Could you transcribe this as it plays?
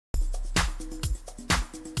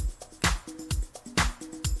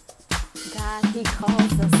God, He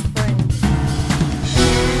calls us friends.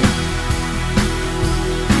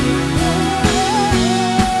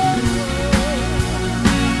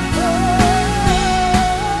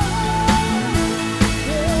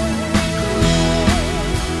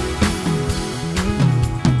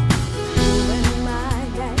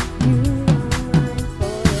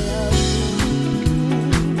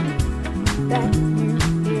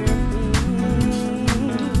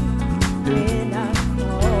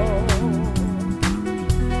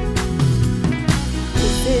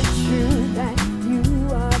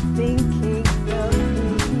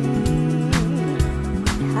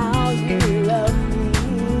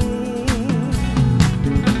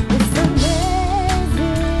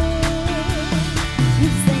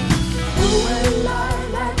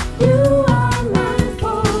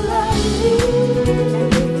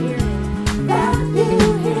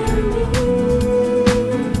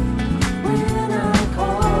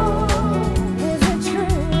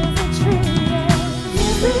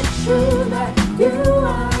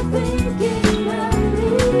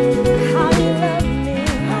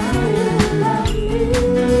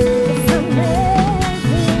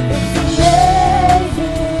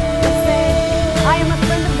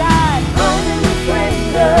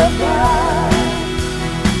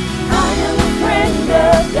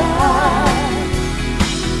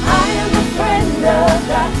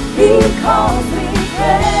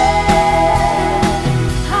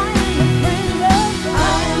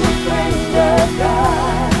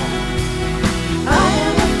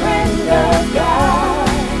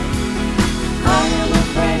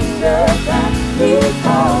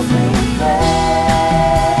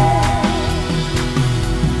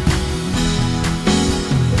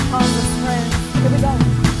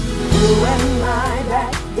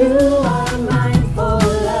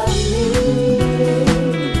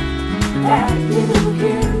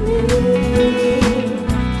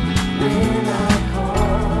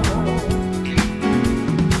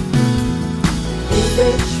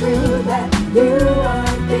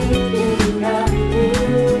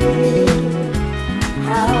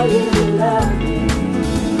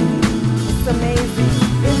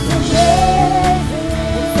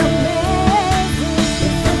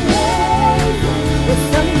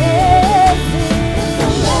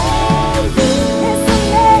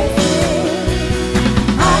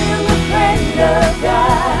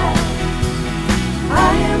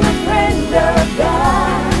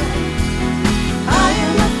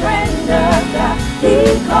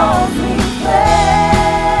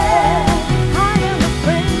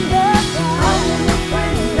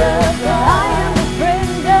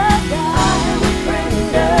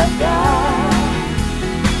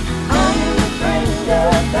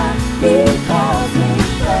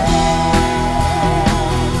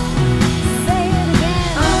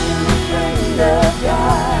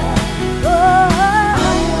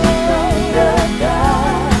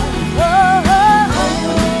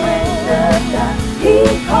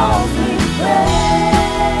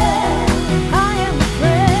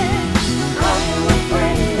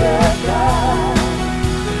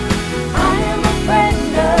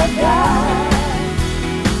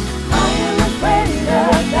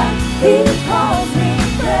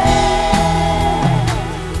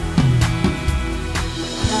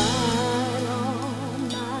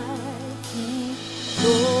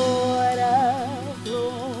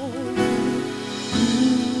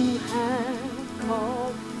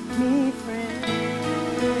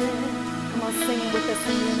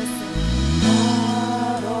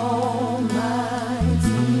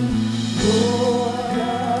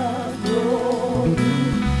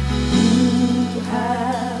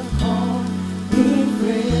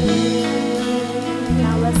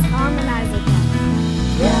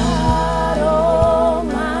 Yeah, oh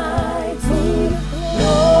my.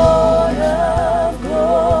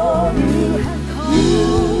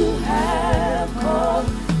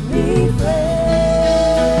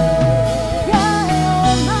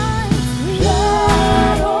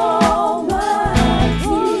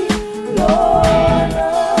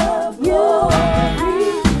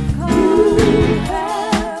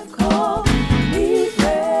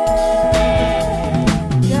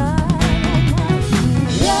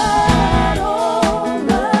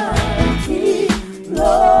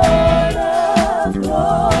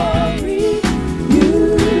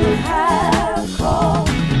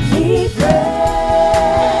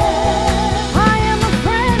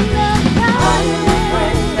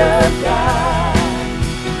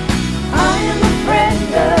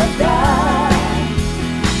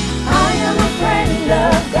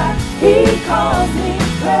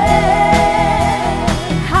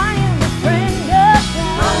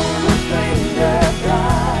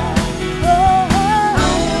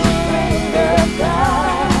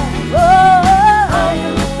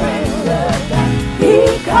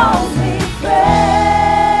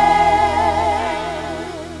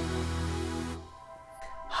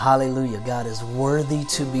 Hallelujah. God is worthy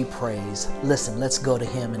to be praised. Listen, let's go to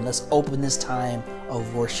him and let's open this time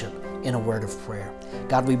of worship in a word of prayer.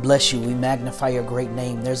 God, we bless you. We magnify your great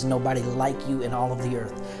name. There's nobody like you in all of the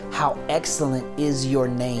earth. How excellent is your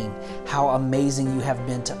name. How amazing you have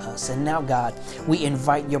been to us. And now, God, we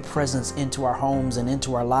invite your presence into our homes and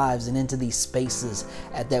into our lives and into these spaces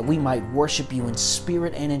that we might worship you in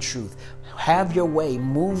spirit and in truth. Have your way,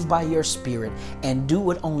 move by your spirit, and do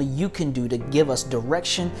what only you can do to give us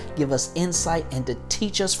direction, give us insight, and to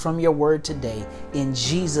teach us from your word today. In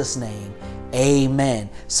Jesus' name, amen.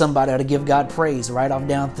 Somebody ought to give God praise right off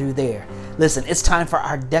down through there. Listen, it's time for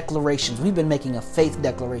our declarations. We've been making a faith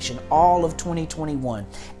declaration all of 2021,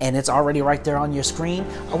 and it's already right there on your screen.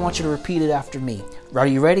 I want you to repeat it after me. Are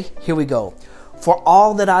you ready? Here we go. For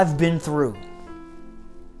all that I've been through,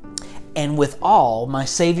 and with all my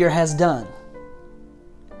Savior has done,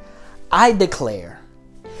 I declare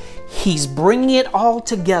he's bringing it all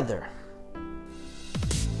together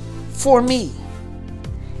for me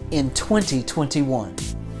in 2021.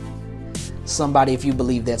 Somebody, if you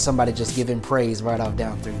believe that, somebody just give him praise right off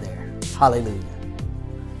down through there. Hallelujah.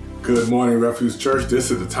 Good morning, Refuge Church.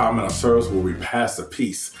 This is the time in our service where we pass the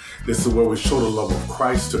peace. This is where we show the love of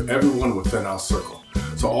Christ to everyone within our circle.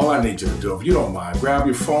 So all I need you to do, if you don't mind, grab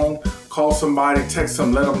your phone, call somebody, text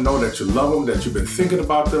them, let them know that you love them, that you've been thinking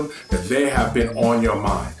about them, that they have been on your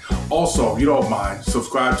mind. Also, if you don't mind,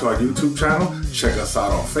 subscribe to our YouTube channel, check us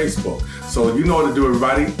out on Facebook. So you know what to do,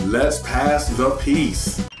 everybody. Let's pass the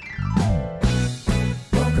peace.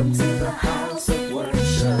 Welcome to the house of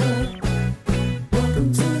worship.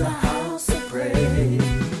 Welcome to the house of praise.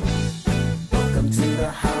 Welcome to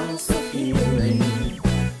the house of healing.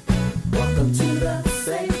 Welcome to the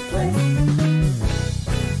safe place.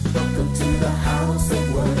 Welcome to the house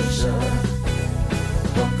of worship.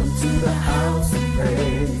 Welcome to the house of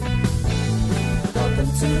praise.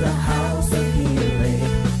 Welcome to the house of healing.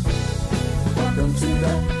 Welcome to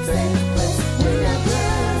the safe place. We are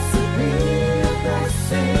blessed to be a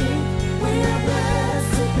blessing. We are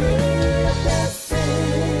blessed to be a blessing.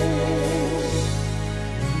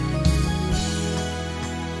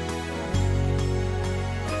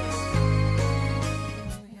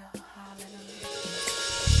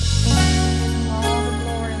 All the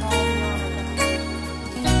glory and all the honor, God.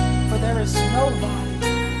 For there is nobody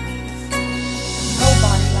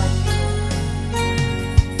like you.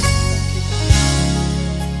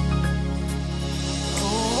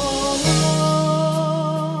 Oh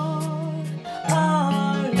Lord,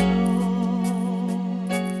 our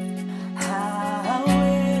Lord, how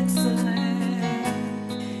excellent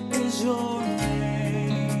is your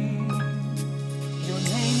name. Your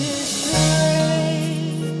name is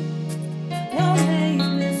great. Your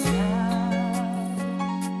name is high.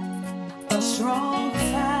 A strong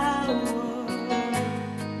tower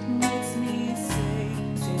makes me say,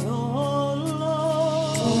 oh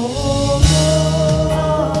Lord, oh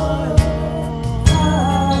Lord,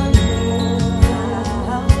 our Lord,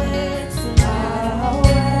 how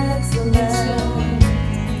excellent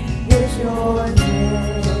is your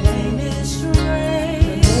name. Your name is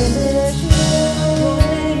great. Your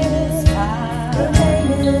name is high. Your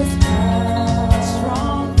name is high. A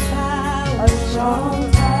strong tower. A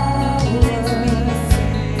strong tower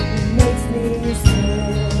makes me sing.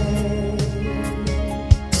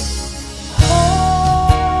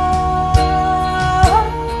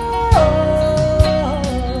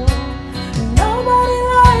 Nobody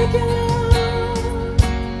like you, Lord.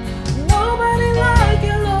 Nobody like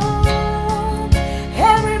you, Lord.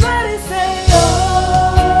 Everybody say, oh.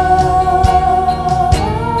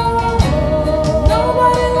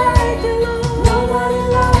 Nobody like you, Lord. Nobody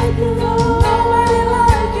like you, Lord. Nobody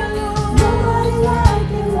like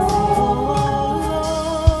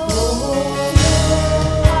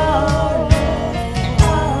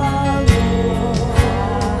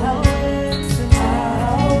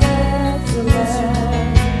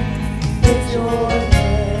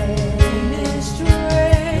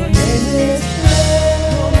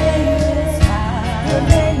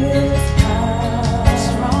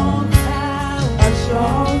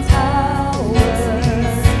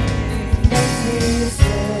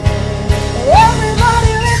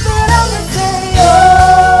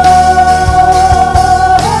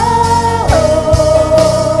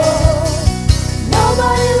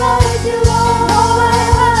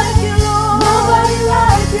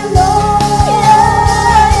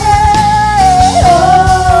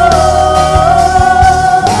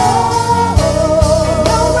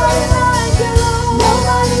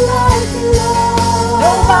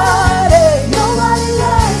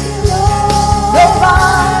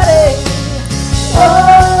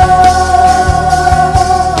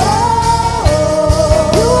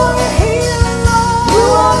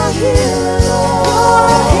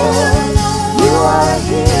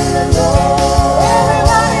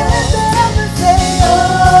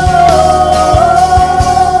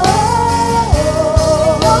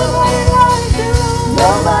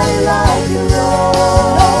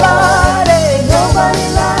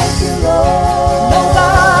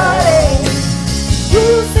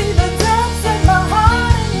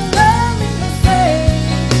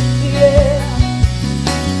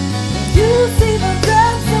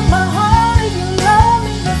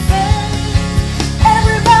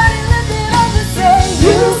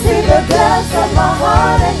depths of my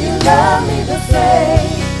heart and you love me the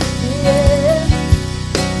same. Yeah.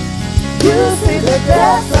 You see the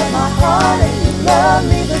depths of my heart and you love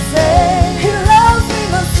me the same. He loves me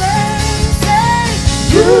the same.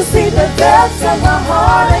 You see the depths of my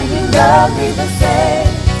heart and you love me the same.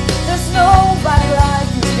 There's nobody like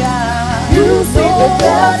you, God. You see the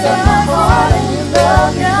depths of my heart and you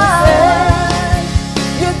love me the same.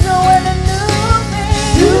 You're doing a new thing.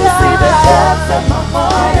 You see the depths of my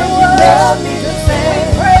heart and you love me the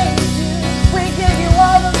same. We praise you. We give you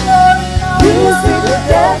all the glory and all the honor. You see the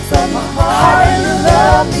depths of my heart and you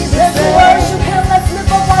love me the same. Let's worship him. Let's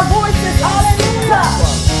lift up our voices. Hallelujah.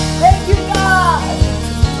 Thank you, God.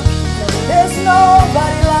 There's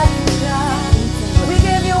nobody like you, God. We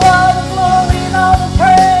give you all the glory and all the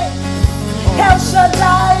praise. El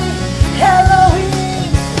Shaddai,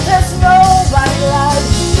 Elohim. There's nobody like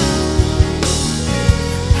you.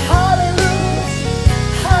 Hallelujah,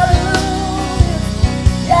 hallelujah.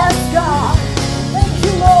 Yes, God. Thank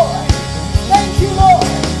you, Lord. Thank you, Lord.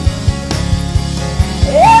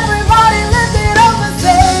 Everybody lift it up and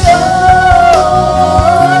say, oh.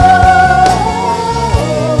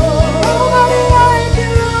 Nobody like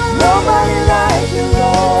you, nobody like you,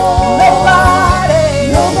 Lord.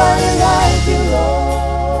 Nobody like you, Lord.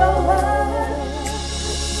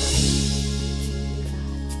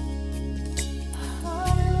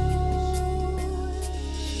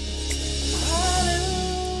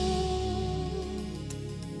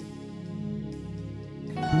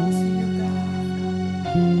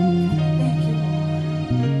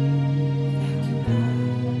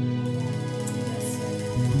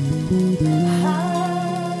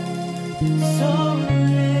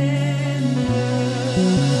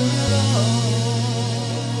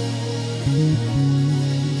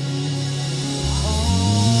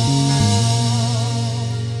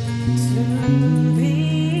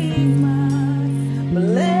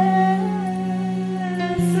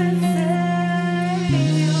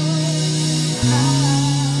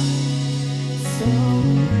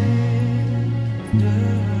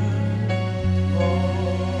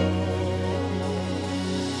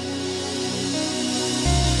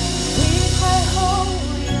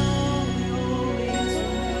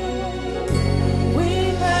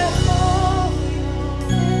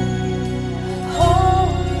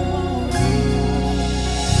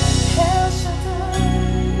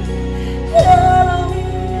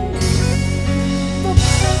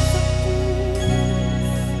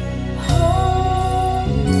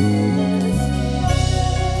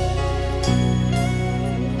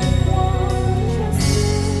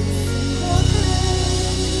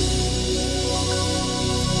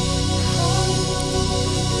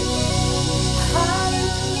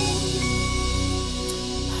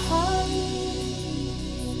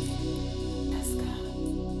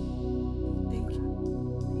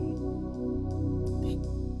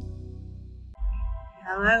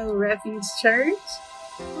 Hello, Refuge Church.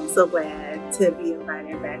 I'm so glad to be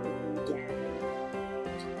invited back with you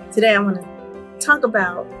again. Today I want to talk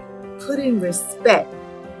about putting respect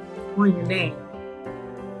on your name.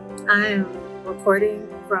 I am recording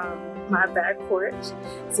from my back porch,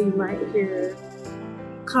 so you might hear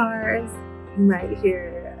cars, you might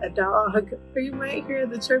hear a dog, or you might hear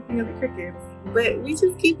the chirping of the crickets. But we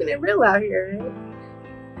just keeping it real out here,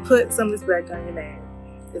 right? Put some respect on your name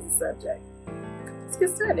is the subject. Let's get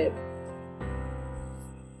started.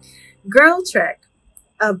 Girl Trek,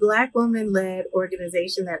 a Black woman-led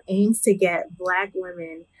organization that aims to get Black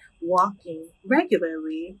women walking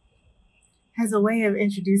regularly, has a way of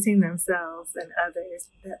introducing themselves and others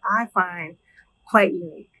that I find quite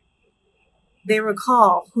unique. They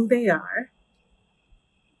recall who they are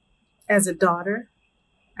as a daughter,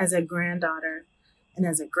 as a granddaughter, and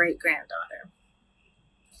as a great-granddaughter.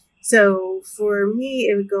 So for me,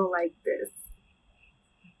 it would go like this.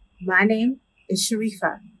 My name is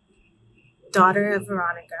Sharifa, daughter of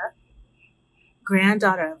Veronica,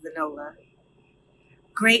 granddaughter of Vinola,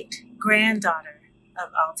 great-granddaughter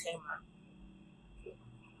of Altama.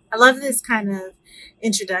 I love this kind of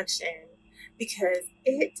introduction because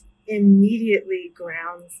it immediately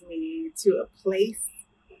grounds me to a place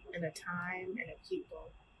and a time and a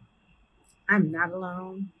people. I'm not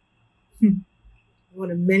alone.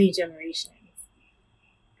 One of many generations,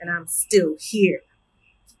 and I'm still here.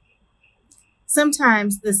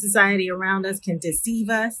 Sometimes the society around us can deceive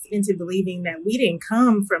us into believing that we didn't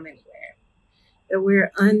come from anywhere, that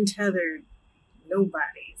we're untethered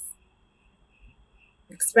nobodies,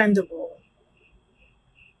 expendable,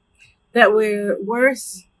 that we're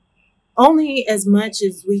worth only as much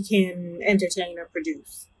as we can entertain or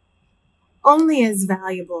produce, only as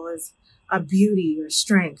valuable as our beauty or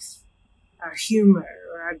strength, our humor,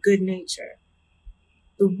 or our good nature.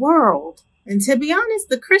 The world, and to be honest,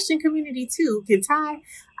 the Christian community too, can tie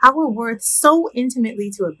our worth so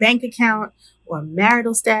intimately to a bank account or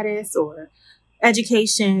marital status or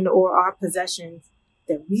education or our possessions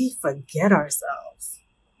that we forget ourselves.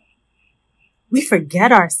 We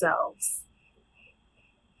forget ourselves.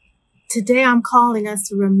 Today I'm calling us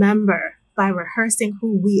to remember by rehearsing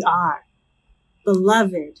who we are: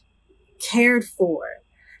 beloved, cared for,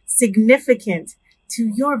 significant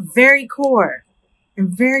to your very core, and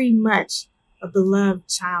very much a beloved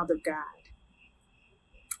child of God.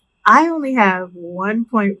 I only have one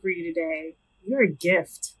point for you today. You're a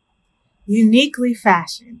gift, uniquely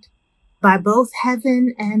fashioned by both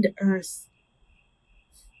heaven and earth.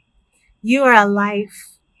 You are a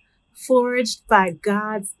life forged by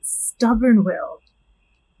God's stubborn will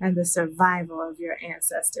and the survival of your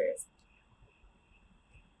ancestors.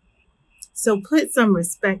 So put some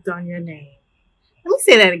respect on your name. Let me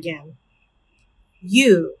say that again.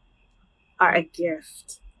 You are a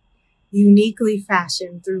gift, uniquely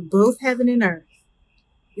fashioned through both heaven and earth.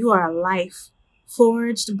 You are a life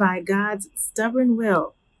forged by God's stubborn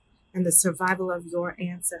will and the survival of your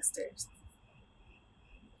ancestors.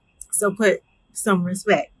 So put some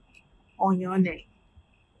respect on your name.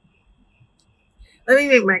 Let me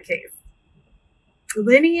make my case.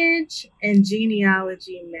 Lineage and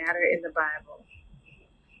genealogy matter in the Bible.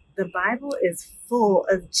 The Bible is full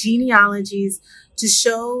of genealogies to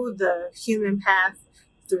show the human path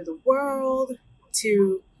through the world,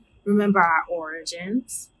 to remember our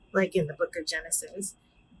origins, like in the book of Genesis,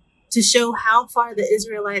 to show how far the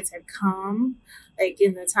Israelites had come, like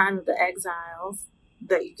in the time of the exiles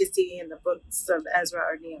that you can see in the books of Ezra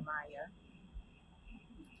or Nehemiah,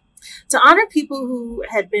 to honor people who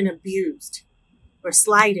had been abused or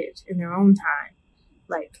slighted in their own time,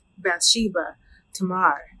 like Bathsheba,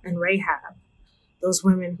 Tamar, and Rahab, those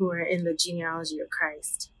women who are in the genealogy of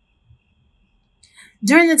Christ.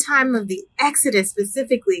 During the time of the Exodus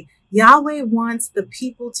specifically, Yahweh wants the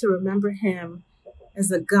people to remember him as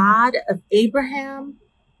the God of Abraham,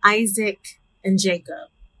 Isaac, and Jacob.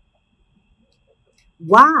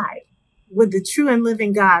 Why would the true and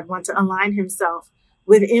living God want to align himself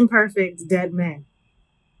with imperfect dead men?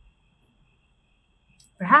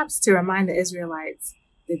 Perhaps to remind the Israelites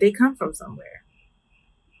that they come from somewhere.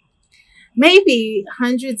 Maybe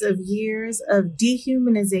hundreds of years of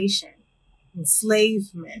dehumanization,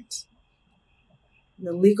 enslavement,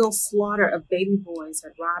 the legal slaughter of baby boys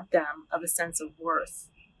had robbed them of a sense of worth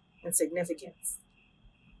and significance.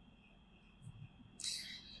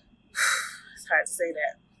 It's hard to say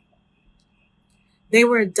that. They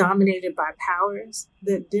were dominated by powers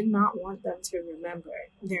that did not want them to remember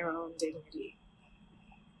their own dignity.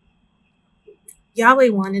 Yahweh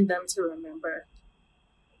wanted them to remember,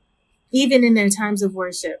 even in their times of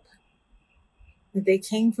worship, that they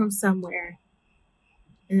came from somewhere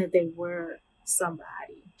and that they were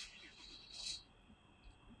somebody.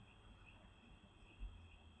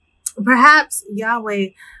 Perhaps Yahweh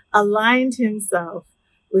aligned himself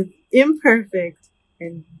with imperfect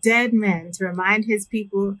and dead men to remind his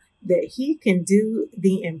people that he can do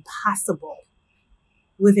the impossible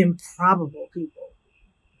with improbable people.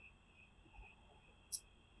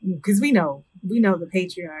 Because we know the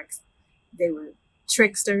patriarchs, they were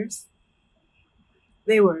tricksters.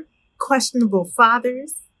 They were questionable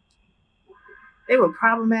fathers. They were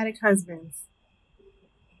problematic husbands.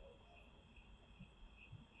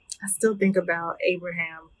 I still think about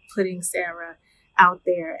Abraham putting Sarah out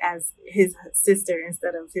there as his sister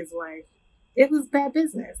instead of his wife. It was bad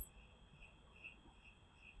business.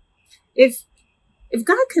 If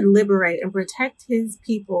God could liberate and protect his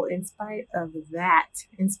people in spite of that,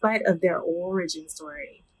 in spite of their origin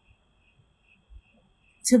story,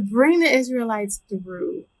 to bring the Israelites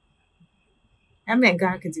through, that meant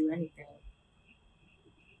God could do anything.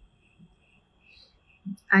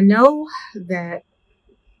 I know that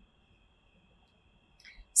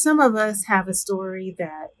some of us have a story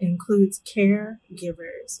that includes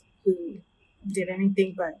caregivers who did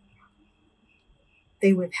anything but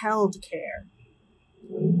they withheld care.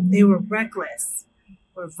 They were reckless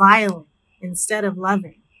or violent instead of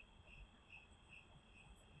loving.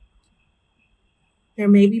 There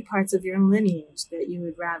may be parts of your lineage that you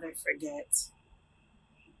would rather forget.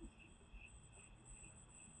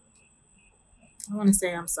 I want to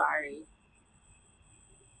say I'm sorry.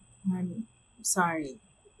 I'm sorry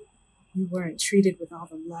you weren't treated with all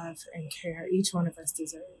the love and care each one of us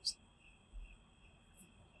deserves.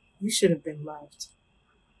 You should have been loved.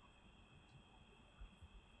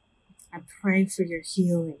 I pray for your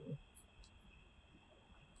healing.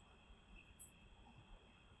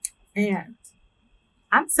 And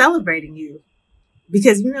I'm celebrating you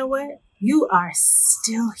because you know what? You are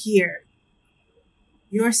still here.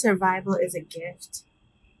 Your survival is a gift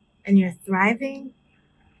and you're thriving,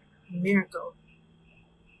 miracle.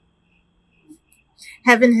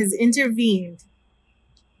 Heaven has intervened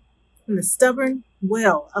and the stubborn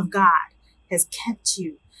will of God has kept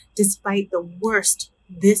you despite the worst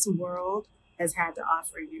this world has had to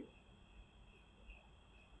offer you.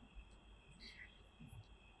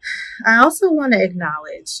 I also want to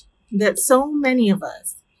acknowledge that so many of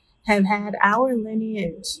us have had our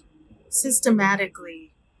lineage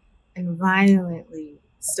systematically and violently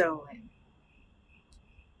stolen.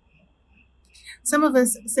 Some of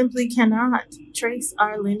us simply cannot trace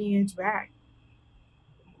our lineage back.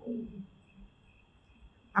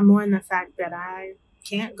 I mourn the fact that I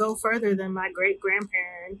can't go further than my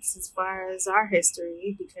great-grandparents as far as our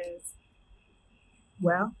history because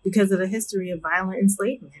of the history of violent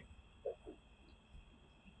enslavement.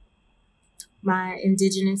 My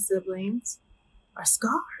indigenous siblings are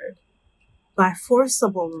scarred by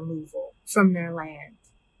forcible removal from their land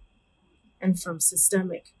and from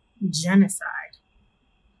systemic genocide.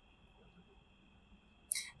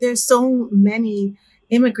 There's so many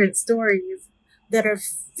immigrant stories that are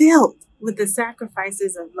filled with the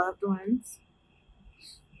sacrifices of loved ones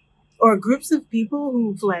or groups of people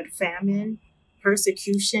who fled famine,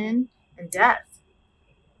 persecution, and death.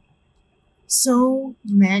 So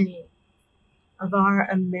many of our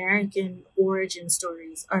American origin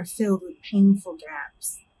stories are filled with painful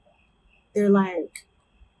gaps. They're like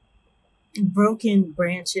broken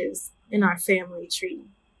branches in our family tree.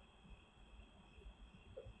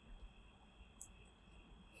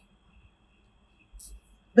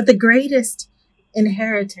 But the greatest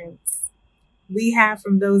inheritance we have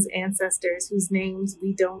from those ancestors whose names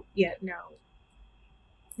we don't yet know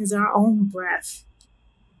is our own breath.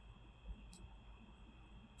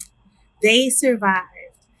 They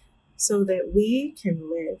survived so that we can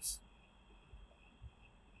live.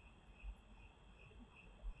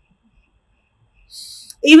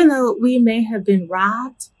 Even though we may have been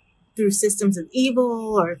robbed through systems of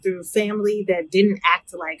evil or through family that didn't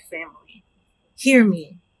act like family, hear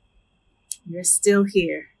me. You're still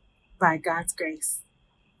here by God's grace.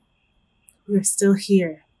 You're still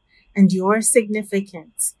here, and your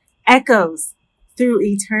significance echoes through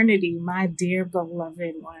eternity, my dear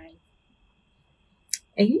beloved one.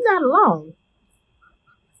 And you're not alone.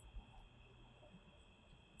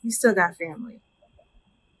 You still got family.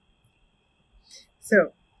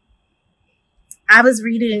 So, I was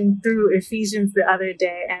reading through Ephesians the other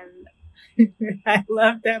day, and I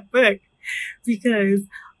love that book because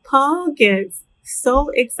Paul gets so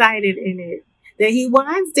excited in it that he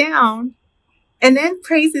winds down and then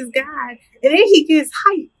praises God, and then he gets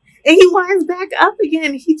hyped and he winds back up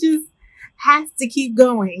again. He just has to keep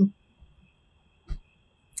going.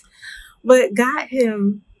 What got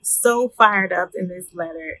him so fired up in this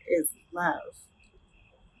letter is love.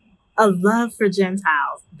 A love for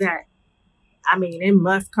Gentiles that, it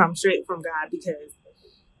must come straight from God because,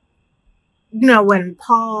 when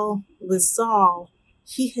Paul was Saul,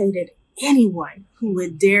 he hated anyone who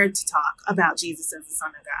would dare to talk about Jesus as the Son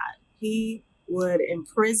of God. He would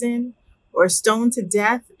imprison or stone to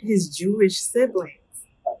death his Jewish siblings.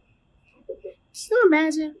 Can you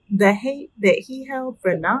imagine the hate that he held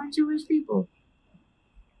for non-Jewish people?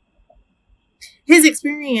 His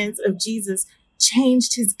experience of Jesus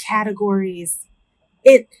changed his categories.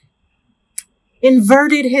 It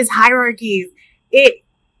inverted his hierarchies. It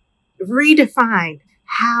redefined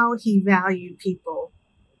how he valued people.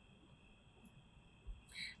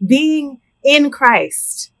 Being in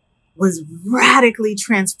Christ was radically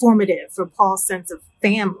transformative for Paul's sense of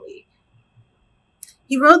family.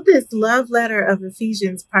 He wrote this love letter of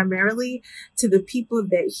Ephesians primarily to the people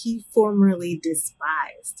that he formerly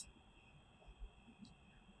despised.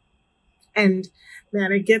 And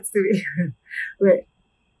man, it gets to me. But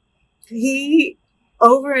he,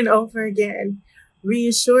 over and over again,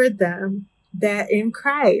 reassured them that in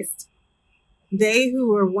Christ, they who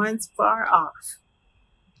were once far off,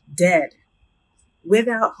 dead,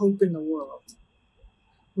 without hope in the world,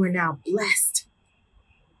 were now blessed,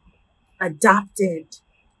 adopted,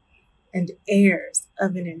 and heirs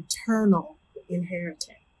of an eternal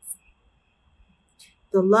inheritance.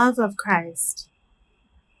 The love of Christ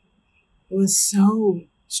was so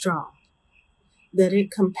strong that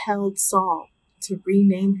it compelled Saul to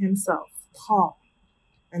rename himself Paul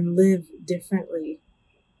and live differently.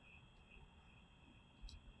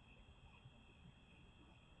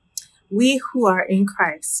 We who are in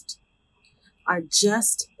Christ are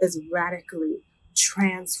just as radically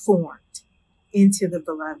transformed into the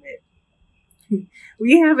beloved.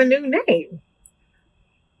 We have a new name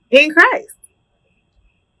in Christ.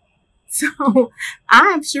 So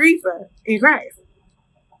I'm Sharifa in Christ.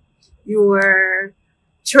 You're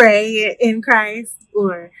Trey in Christ,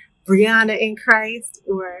 or Brianna in Christ,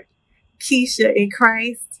 or Keisha in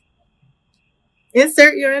Christ.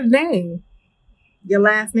 Insert your name. Your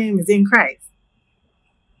last name is in Christ.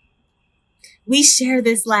 We share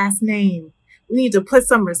this last name. We need to put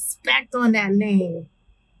some respect on that name.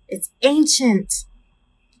 It's ancient.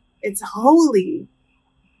 It's holy.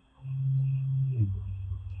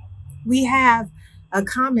 We have a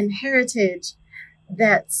common heritage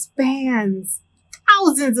that spans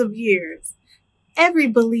thousands of years. Every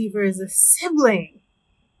believer is a sibling.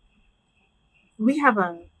 We have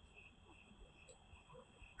a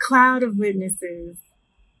cloud of witnesses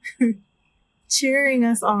cheering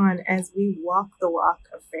us on as we walk the walk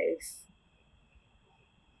of faith.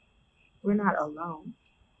 We're not alone.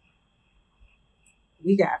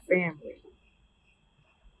 We got family.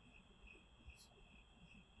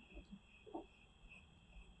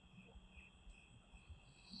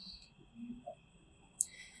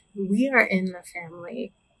 We are in the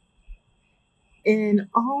family in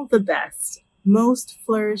all the best, most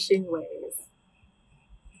flourishing ways.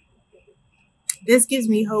 This gives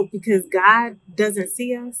me hope because God doesn't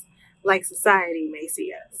see us like society may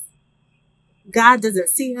see us. God doesn't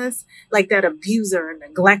see us like that abuser or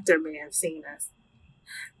neglector may have seen us.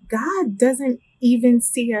 God doesn't even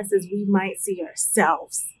see us as we might see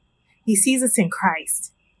ourselves. He sees us in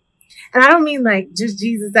Christ. And I don't mean like just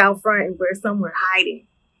Jesus out front and we're somewhere hiding.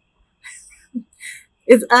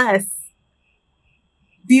 It's us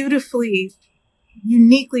beautifully,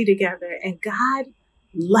 uniquely together. And God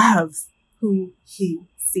loves who he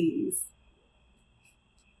sees.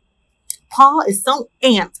 Paul is so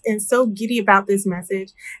amped and so giddy about this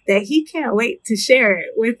message that he can't wait to share it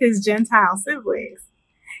with his Gentile siblings.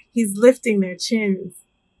 He's lifting their chins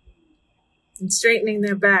and straightening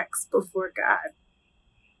their backs before God.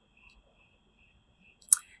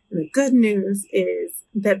 And the good news is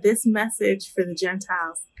that this message for the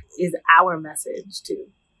Gentiles is our message too.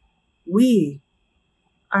 We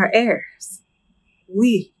are heirs.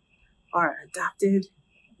 We are adopted.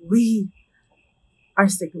 We are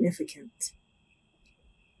significant.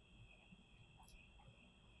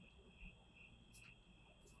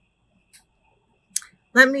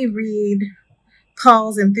 Let me read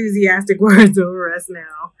Paul's enthusiastic words over us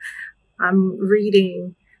now. I'm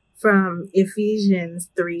reading from Ephesians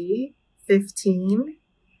 3:15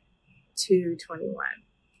 to 21.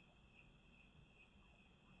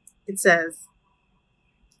 It says,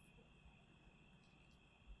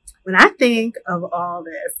 "When I think of all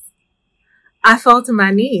this, I fall to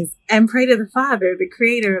my knees and pray to the Father, the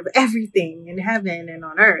creator of everything in heaven and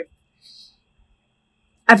on earth.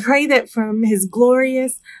 I pray that from his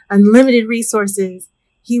glorious, unlimited resources,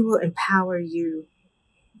 he will empower you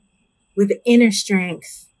with inner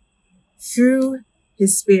strength through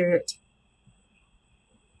his Spirit.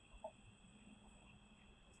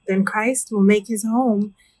 Then Christ will make his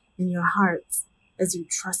home in your hearts as you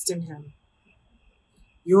trust in him.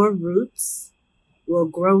 Your roots will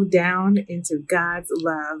grow down into God's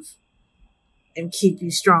love and keep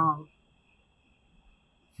you strong.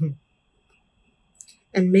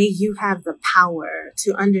 And may you have the power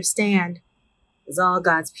to understand, as all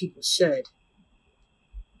God's people should,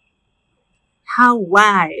 how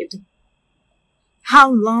wide,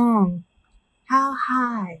 how long, how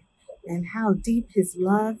high, and how deep his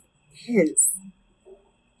love is.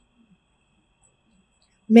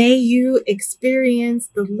 May you experience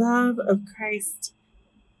the love of Christ,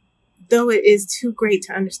 though it is too great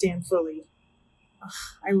to understand fully."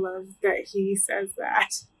 I love that he says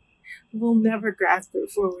that. We'll never grasp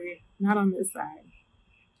it fully, not on this side.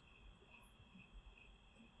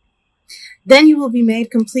 "Then you will be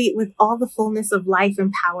made complete with all the fullness of life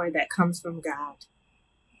and power that comes from God.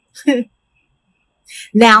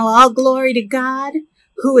 Now all glory to God,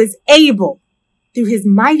 who is able, through his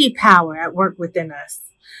mighty power at work within us,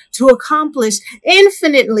 to accomplish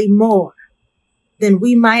infinitely more than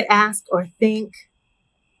we might ask or think.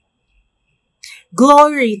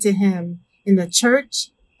 Glory to him in the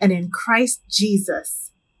church and in Christ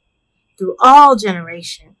Jesus, through all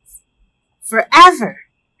generations, forever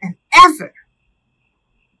and ever.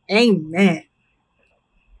 Amen."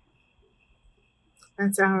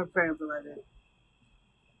 That's our prayer, beloved.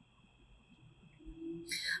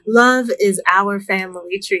 Love is our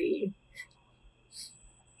family tree.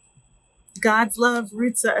 God's love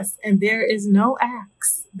roots us, and there is no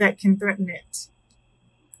axe that can threaten it.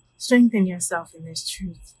 Strengthen yourself in this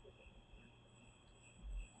truth.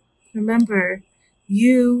 Remember,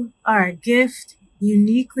 you are a gift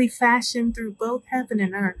uniquely fashioned through both heaven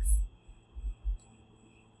and earth.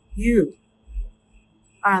 You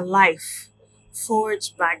are life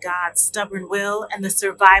forged by God's stubborn will and the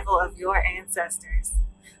survival of your ancestors.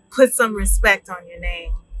 Put some respect on your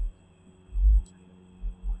name.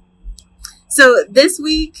 So this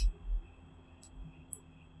week,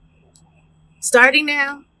 starting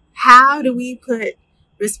now, how do we put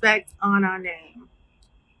respect on our name?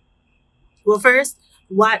 Well, first,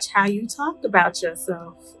 watch how you talk about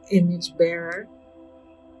yourself, image bearer.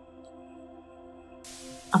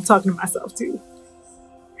 I'm talking to myself too.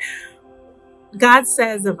 God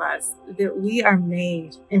says of us that we are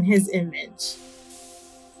made in His image.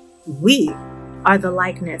 We are the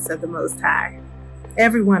likeness of the Most High.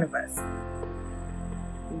 Every one of us.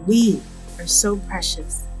 We are so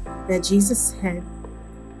precious that Jesus said,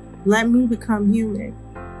 let me become human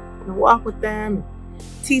and walk with them,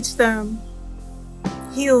 teach them,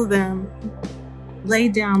 heal them, lay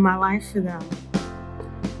down my life for them,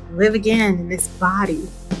 live again in this body.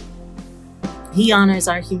 He honors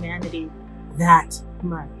our humanity that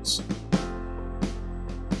much.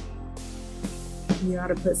 We ought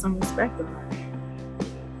to put some respect on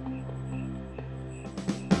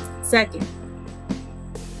it. Second,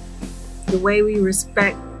 the way we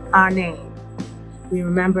respect our name, we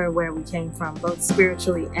remember where we came from, both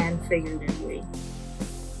spiritually and figuratively.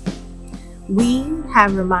 We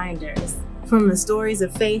have reminders from the stories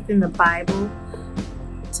of faith in the Bible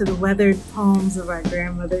to the weathered palms of our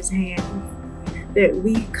grandmother's hands that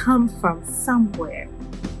we come from somewhere.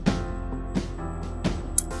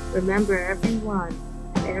 Remember everyone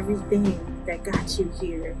and everything that got you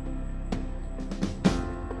here.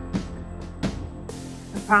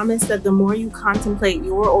 I promise that the more you contemplate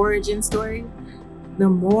your origin story, the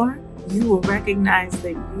more you will recognize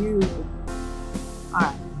that you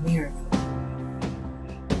are a miracle.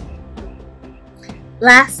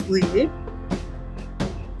 Lastly,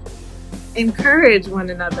 encourage one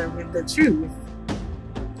another with the truth.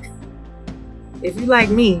 If you like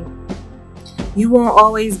me, you won't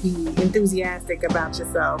always be enthusiastic about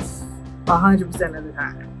yourself 100% of the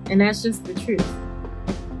time. And that's just the truth.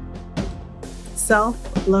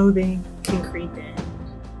 Self-loathing can creep in.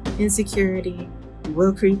 Insecurity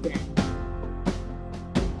will creep in.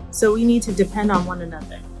 So we need to depend on one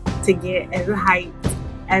another to get as hyped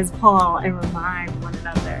as Paul and remind one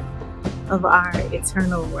another of our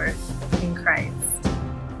eternal worth in Christ.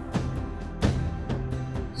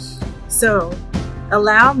 So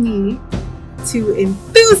allow me to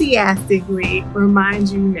enthusiastically remind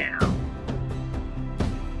you now.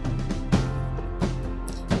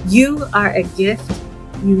 You are a gift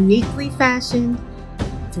uniquely fashioned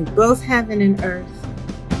through both heaven and earth.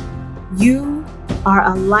 You are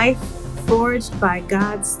a life forged by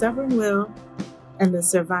God's stubborn will and the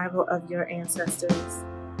survival of your ancestors.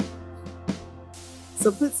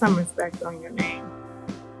 So put some respect on your name.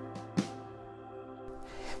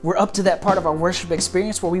 We're up to that part of our worship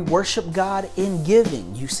experience where we worship God in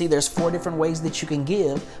giving. You see, there's 4 different ways that you can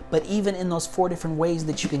give, but even in those 4 different ways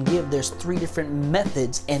that you can give, there's 3 different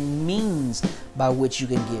methods and means by which you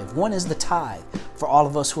can give. One is the tithe. For all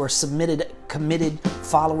of us who are committed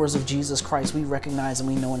followers of Jesus Christ, we recognize and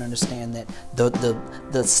we know and understand that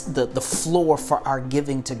the floor for our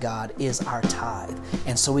giving to God is our tithe.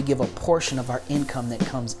 And so we give a portion of our income that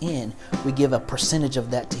comes in. We give a percentage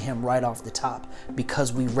of that to Him right off the top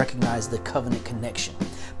because we recognize the covenant connection.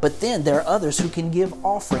 But then there are others who can give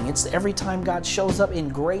offering. It's every time God shows up in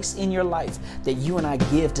grace in your life that you and I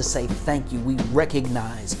give to say thank you. We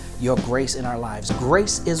recognize your grace in our lives.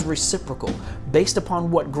 Grace is reciprocal. Based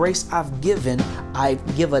upon what grace I've given, I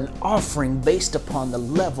give an offering based upon the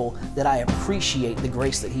level that I appreciate the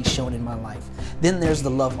grace that He's shown in my life. Then there's the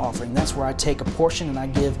love offering. That's where I take a portion and I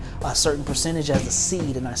give a certain percentage as a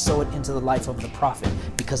seed and I sow it into the life of the prophet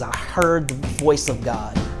because I heard the voice of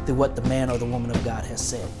God through what the man or the woman of God has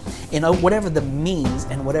said. And whatever the means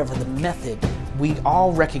and whatever the method, we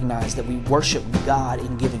all recognize that we worship God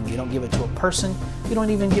in giving. You don't give it to a person. You don't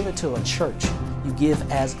even give it to a church. You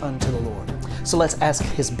give as unto the Lord. So let's ask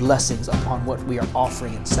His blessings upon what we are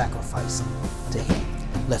offering and sacrificing to Him.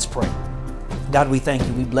 Let's pray. God, we thank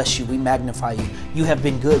you. We bless you. We magnify you. You have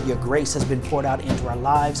been good. Your grace has been poured out into our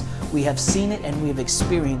lives. We have seen it and we have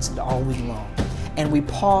experienced it all week long. And we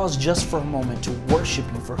pause just for a moment to worship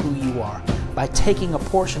you for who you are by taking a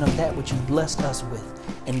portion of that which you've blessed us with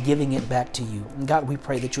and giving it back to you. And God, we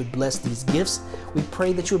pray that you would bless these gifts. We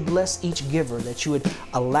pray that you would bless each giver, that you would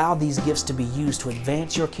allow these gifts to be used to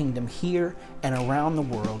advance your kingdom here and around the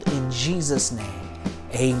world. In Jesus' name,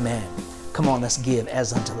 amen. Come on, let's give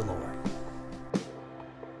as unto the Lord.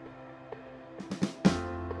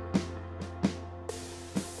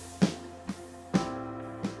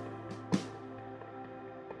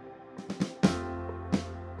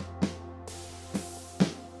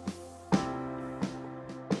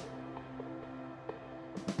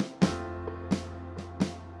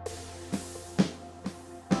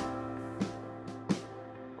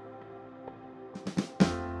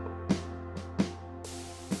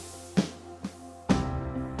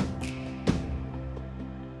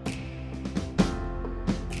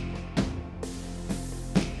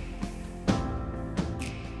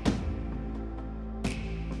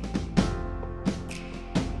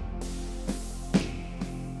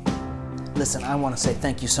 Listen, I want to say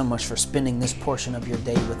thank you so much for spending this portion of your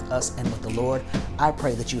day with us and with the Lord. I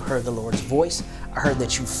pray that you heard the Lord's voice. I heard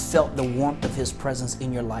that you felt the warmth of his presence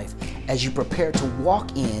in your life as you prepare to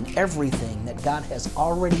walk in everything that God has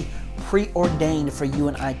already preordained for you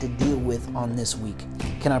and I to deal with on this week.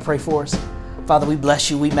 Can I pray for us? Father, we bless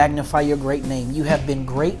you. We magnify your great name. You have been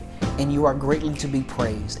great and you are greatly to be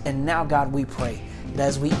praised. And now, God, we pray that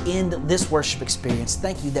as we end this worship experience,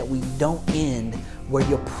 thank you that we don't end where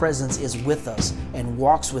your presence is with us and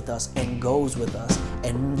walks with us and goes with us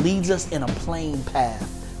and leads us in a plain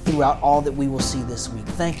path throughout all that we will see this week.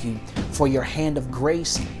 Thank you for your hand of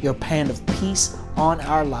grace, your hand of peace on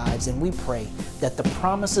our lives. And we pray that the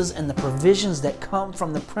promises and the provisions that come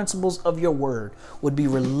from the principles of your word would be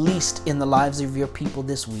released in the lives of your people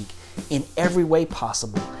this week in every way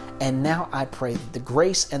possible. And now I pray that the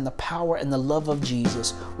grace and the power and the love of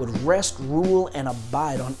Jesus would rest, rule, and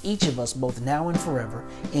abide on each of us both now and forever.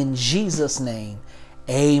 In Jesus' name,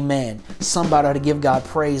 amen. Somebody ought to give God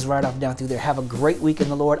praise right off down through there. Have a great week in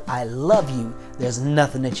the Lord. I love you. There's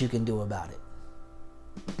nothing that you can do about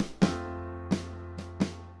it.